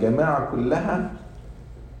على الجماعة كلها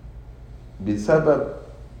بسبب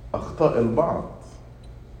اخطاء البعض،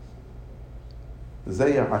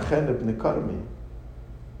 زي عخان بن كرمي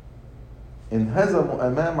انهزموا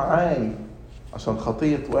امام عاي عشان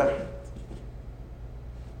خطية واحد،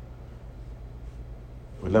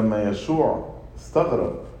 ولما يشوع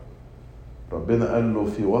استغرب ربنا قال له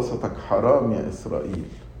في وسطك حرام يا إسرائيل،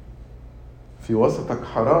 في وسطك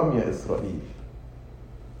حرام يا إسرائيل.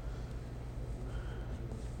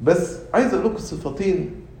 بس عايز أقول لكم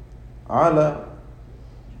صفتين على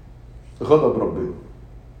غضب ربنا.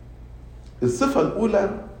 الصفة الأولى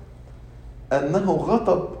أنه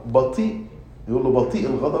غضب بطيء، يقول له بطيء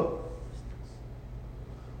الغضب.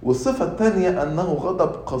 والصفة الثانية أنه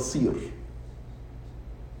غضب قصير.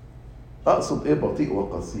 أقصد إيه بطيء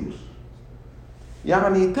وقصير؟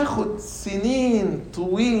 يعني تاخد سنين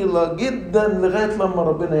طويلة جدا لغاية لما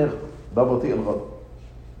ربنا يغضب، ده بطيء الغضب.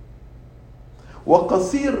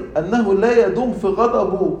 وقصير أنه لا يدوم في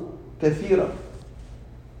غضبه كثيرا،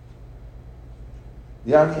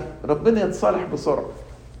 يعني ربنا يتصالح بسرعة.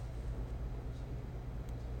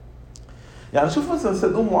 يعني شوف مثلا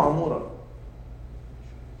سدوم وعمورة،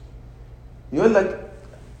 يقول لك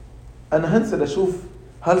أنا هنزل أشوف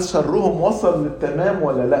هل شرهم وصل للتمام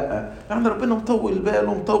ولا لا. يعني ربنا مطول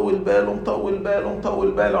باله مطول باله مطول باله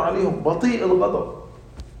مطول باله عليهم، بطيء الغضب.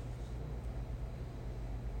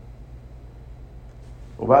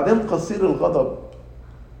 وبعدين قصير الغضب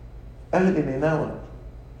أهل نينوى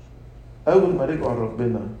أول ما رجعوا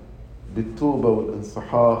لربنا بالتوبة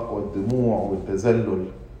والانصحاق والدموع والتذلل،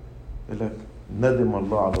 يقول لك ندم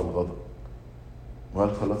الله على الغضب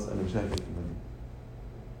وقال خلاص أنا مش ههلك الندم.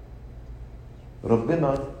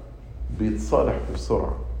 ربنا بيتصالح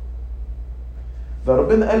بسرعة. ده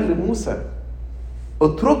ربنا قال لموسى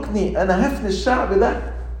اتركني أنا هفني الشعب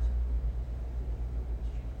ده.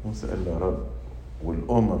 موسى قال له يا رب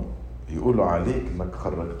والأمم يقولوا عليك انك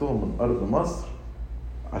خرجتهم من أرض مصر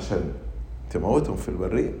عشان تموتهم في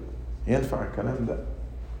البرية، ينفع الكلام ده؟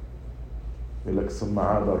 يقول لك ثم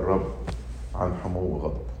عاد الرب عن حمو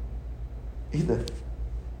غضب. ايه ده؟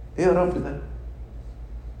 ايه يا رب ده؟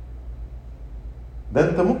 ده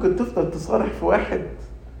انت ممكن تفضل تصالح في واحد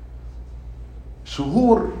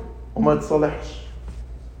شهور وما تصالحش،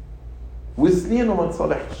 وسنين وما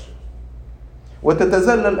تصالحش،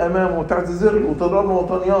 وتتذلل امامه وتعتذر له وتضرب له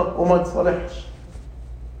وطنيات وما تصالحش.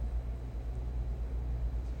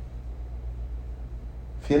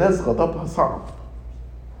 في ناس غضبها صعب،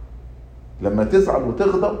 لما تزعل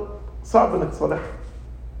وتغضب صعب انك تصالحها،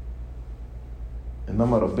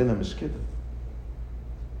 انما ربنا مش كده.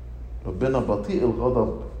 ربنا بطيء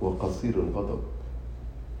الغضب وقصير الغضب.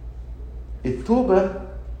 التوبة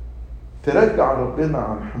ترجع ربنا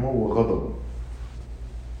عن حمو غضبه.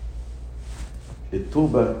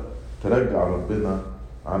 التوبة ترجع ربنا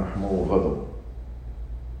عن حمو غضبه.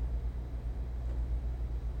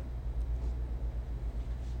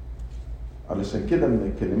 علشان كده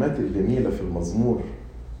من الكلمات الجميلة في المزمور،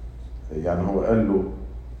 يعني هو قال له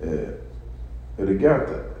رجعت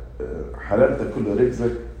حللت كل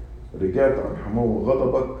رجزك، رجعت عن حمو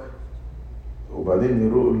غضبك. وبعدين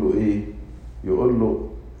يقول له ايه؟ يقول له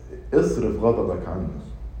اصرف غضبك عنا.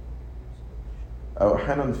 او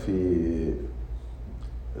احيانا في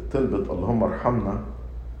طلبة اللهم ارحمنا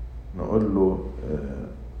نقول له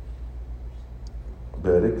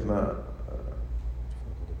باركنا،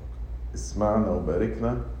 اسمعنا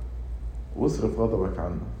وباركنا واصرف غضبك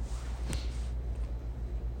عنا.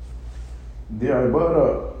 دي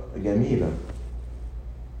عبارة جميلة.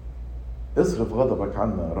 اصرف غضبك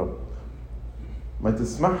عنا يا رب، ما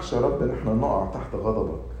تسمحش يا رب ان احنا نقع تحت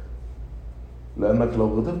غضبك، لانك لو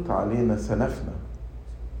غضبت علينا سنفنا.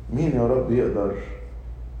 مين يا رب يقدر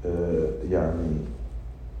يعني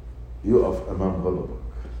يقف امام غضبك؟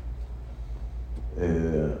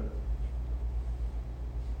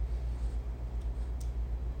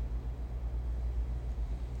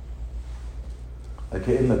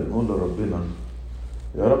 كأننا بنقول لربنا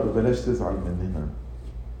يا رب بلاش تزعل مننا،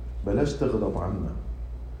 بلاش تغضب عنا،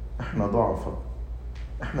 احنا ضعفة،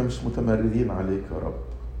 احنا مش متمردين عليك يا رب،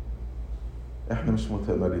 احنا مش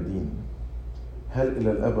متمردين. هل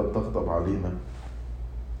الى الابد تغضب علينا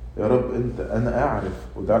يا رب؟ انا اعرف،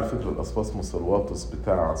 وده على فكرة الاسباسموس الواطس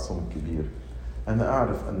بتاع الصوم الكبير، انا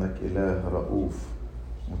اعرف انك اله رؤوف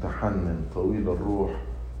متحنن طويل الروح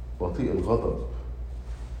بطيء الغضب.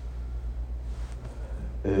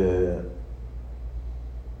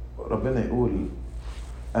 ربنا يقول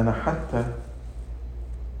أنا حتى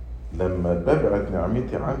لما ببعد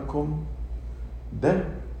نعمتي عنكم ده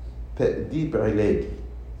تأديب علاجي،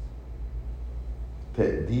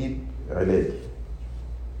 تأديب علاجي.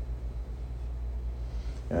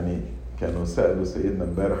 يعني كانوا سألوا سيدنا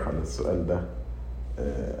امبارح على السؤال ده،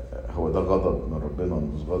 هو ده غضب من ربنا ولا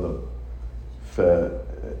مش غضب؟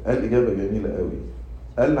 فقال إجابة جميلة قوي،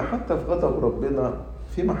 قال حتى في غضب ربنا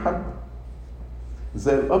في محبة.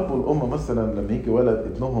 زي الأب والأم مثلا لما يجي ولد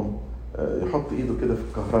ابنهم يحط إيده كده في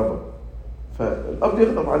الكهرباء، فالأب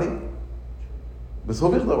يغضب عليه، بس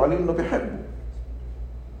هو بيغضب عليه إنه بيحبه،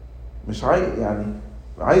 مش يعني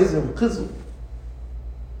عايز ينقذه.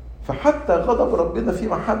 فحتى غضب ربنا فيه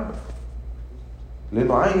محبة،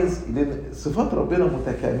 لأنه لأن صفات ربنا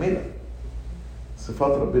متكاملة،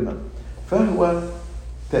 صفات ربنا، فهو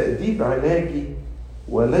تأديب علاجي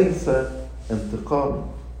وليس انتقام.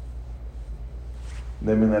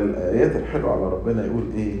 ده من الآيات الحلوة على ربنا، يقول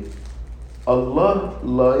إيه؟ الله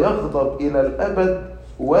لا يغضب إلى الأبد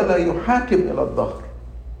ولا يحاكم إلى الدهر.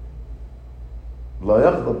 لا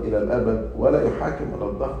يغضب إلى الأبد ولا يحاكم إلى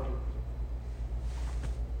الدهر.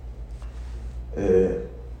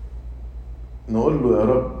 نقول له يا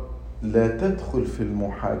رب لا تدخل في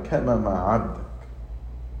المحاكمة مع عبدك،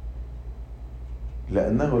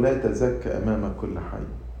 لأنه لا يتزكى أمام كل حي.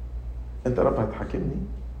 أنت رب هتحاكمني؟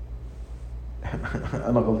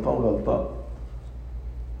 أنا غلطان.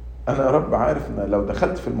 أنا يا رب عارف أن لو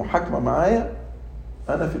دخلت في المحاكمة معايا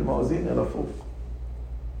أنا في الموازين إلى فوق.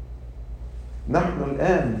 نحن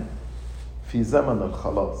الآن في زمن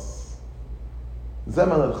الخلاص،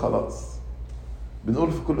 زمن الخلاص.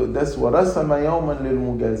 بنقول في كل قداس ورسم يوما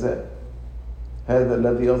للمجازاة، هذا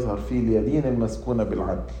الذي يظهر فيه اليدين المسكونة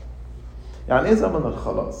بالعدل. يعني إيه زمن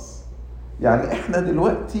الخلاص؟ يعني إحنا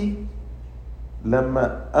دلوقتي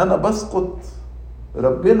لما أنا بسقط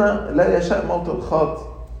ربنا لا يشاء موت الخاطئ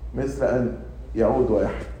مثل أن يعود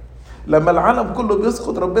ويحيى. لما العالم كله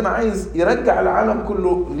بيسقط ربنا عايز يرجع العالم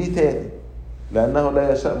كله ليه تاني، لأنه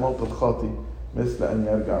لا يشاء موت الخاطئ مثل أن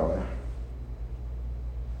يرجع ويحيى.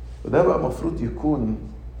 وده بقى مفروض يكون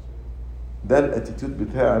ده الاتيتيود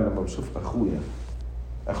بتاعي لما بشوف أخويا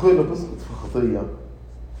اللي بيسقط في خطية،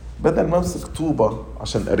 بدل ما امسك طوبة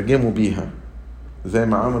عشان أرجمه بيها زي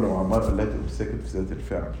ما عملوا مع المرأة التي امسكت في ذات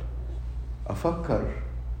الفعل، أفكر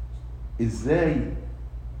إزاي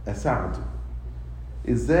أساعده،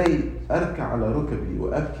 إزاي أركع على ركبي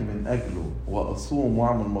وأبكي من أجله وأصوم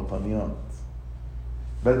وأعمل مطانيات،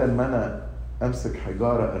 بدل ما أنا أمسك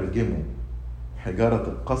حجارة أرجمه، حجارة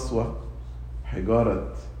القسوة، حجارة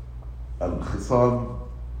الخصام،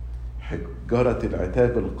 حجارة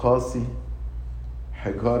العتاب القاسي،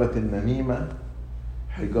 حجارة النميمة،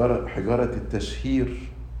 حجارة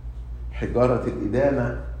التشهير، حجارة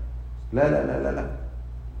الإدانة. لا لا لا لا لا،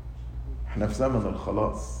 احنا في زمن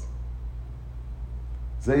الخلاص.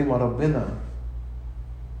 زي ما ربنا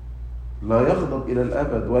لا يغضب إلى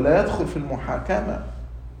الأبد ولا يدخل في المحاكمة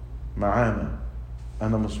معانا،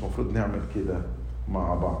 أنا مش مفروض نعمل كده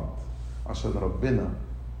مع بعض عشان ربنا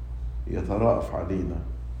يترأف علينا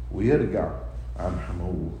ويرجع عن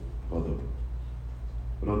حمو غضبه.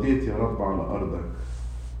 رضيت يا رب على أرضك،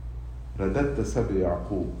 رددت سبي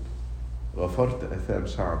يعقوب، غفرت أثام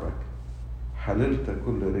شعبك، حللت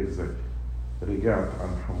كل رجزك، رجعت عن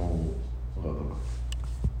حمو غضبك.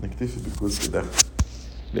 نكتفي بالجزء ده.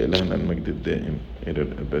 لإلهنا المجد الدائم إلى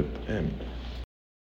الأبد آمين.